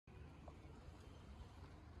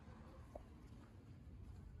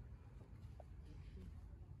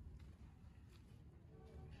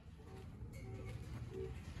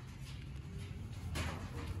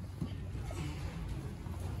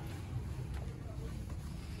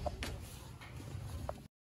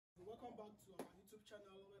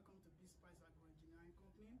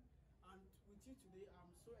machine today.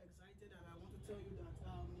 I'm so excited and I want to tell you that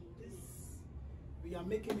we are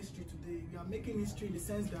making history today. We are making history in the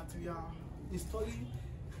sense that we are installing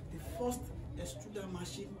the first extruder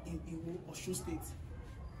machine in Osun State.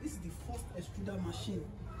 This is the first extruder machine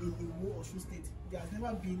in Osun State. There has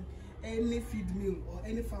never been any feed mill or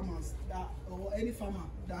any farmer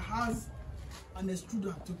that has an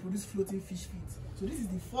extruder to produce floating fish feeds. So this is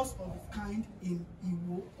the first of its kind in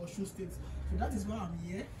Osun State. So that is why I'm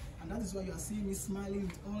here, and that is why you are seeing me smiling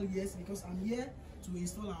with all ears, because I'm here to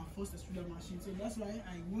install our first extruder machine. So that's why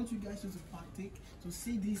I want you guys to partake, to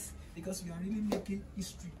see this, because we are really making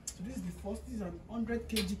history. So this is the first. This is an 100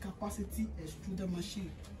 kg capacity extruder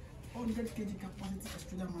machine. 100 kg capacity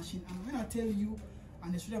extruder machine. And when I tell you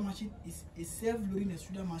an extruder machine is a self-loading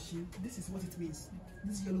extruder machine, this is what it means.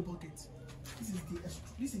 This yellow bucket,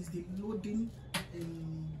 this is the loading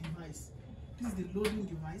device. This is the loading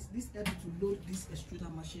device. This helps to load this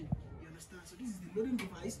extruder machine. You understand? So this is the loading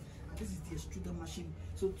device and this is the extruder machine.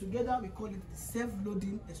 So together we call it the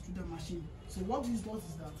self-loading extruder machine. So what this does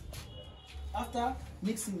is that after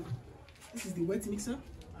mixing, this is the wet mixer.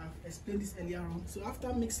 I've explained this earlier on. So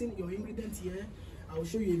after mixing your ingredients here, I will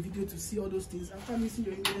show you a video to see all those things. After mixing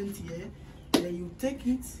your ingredients here, then you take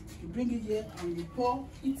it, you bring it here, and you pour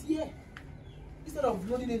it here. Instead of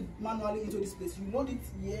loading it manually into this place, you load it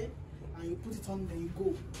here and you put it on, then you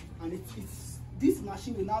go. And this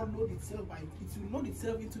machine will now load itself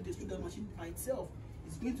into the extruder machine by itself.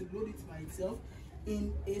 It's going to load it by itself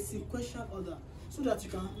in a sequential order, so that you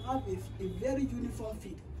can have a very uniform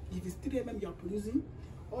feed. If it's 3 mm you are producing,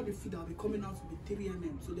 all the feed that will be coming out will be 3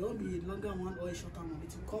 mm. So there won't be a longer one or a shorter one.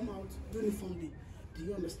 It will come out uniformly. Do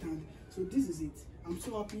you understand? So this is it. I'm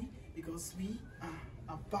so happy because we are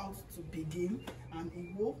about to begin, and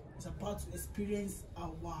Igbo is about to experience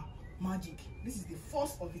our magic. This is the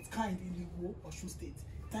first of its kind in Igbo Osun State.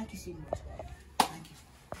 Thank you so much. Thank you.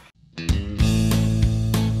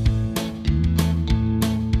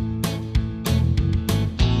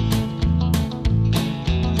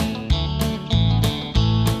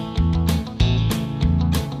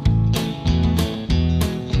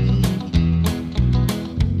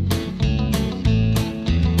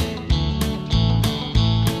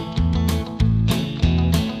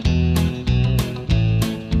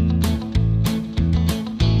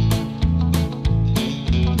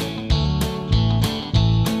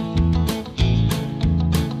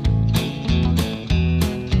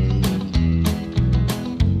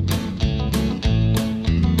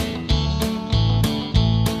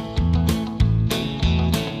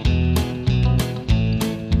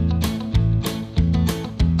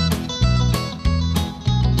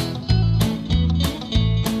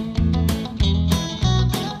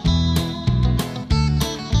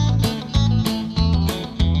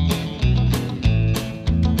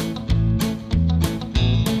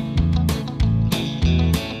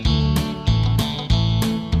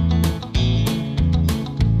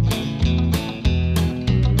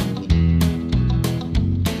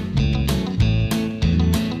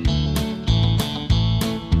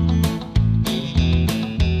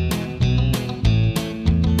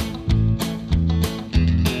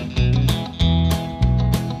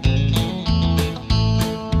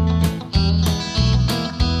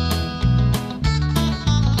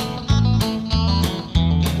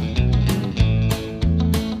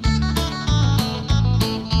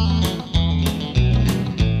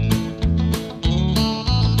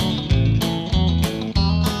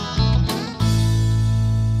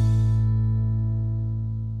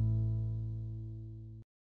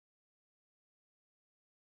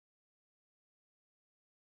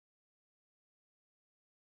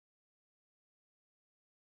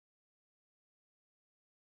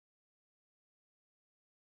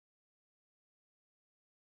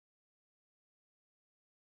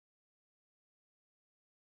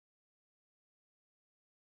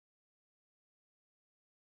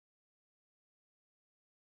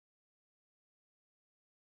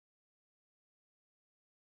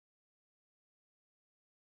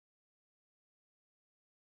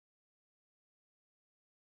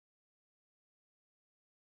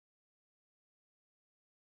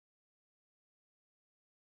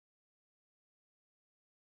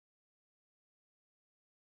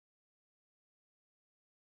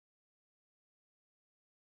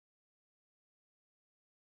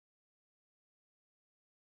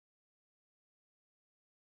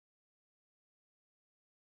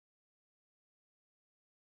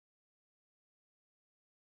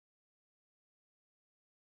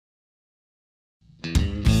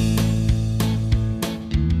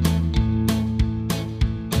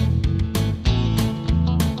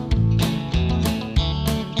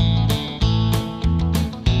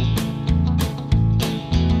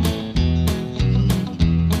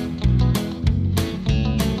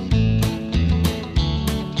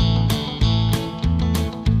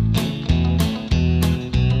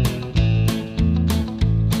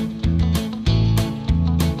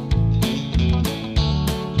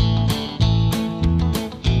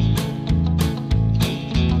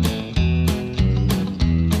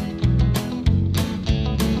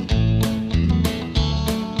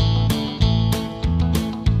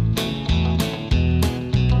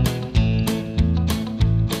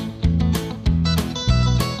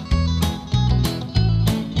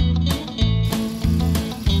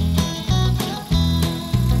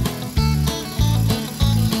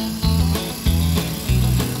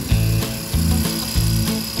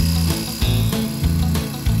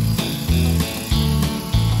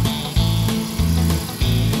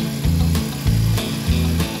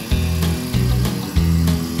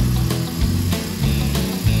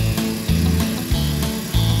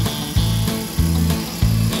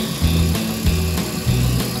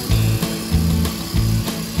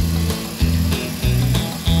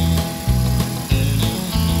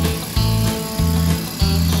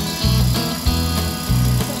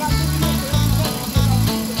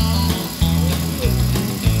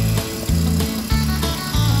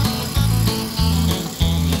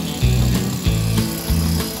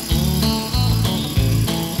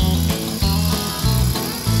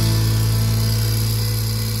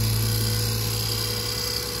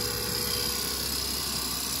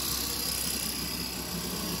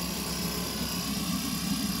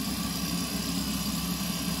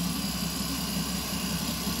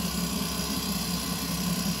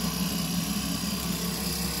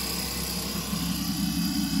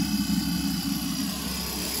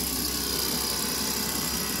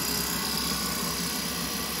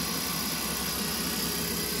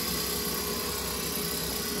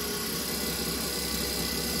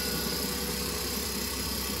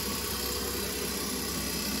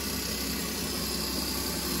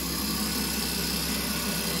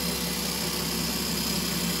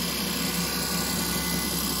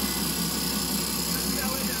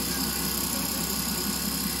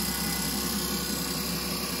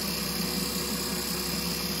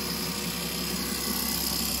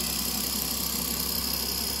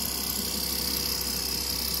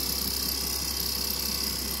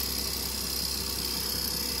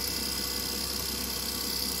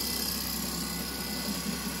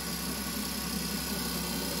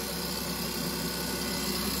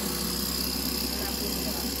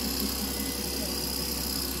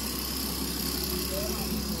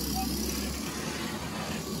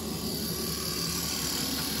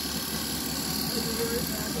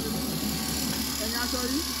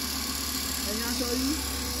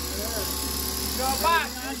 Your back.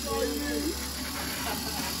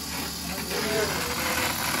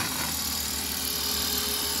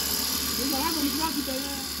 This is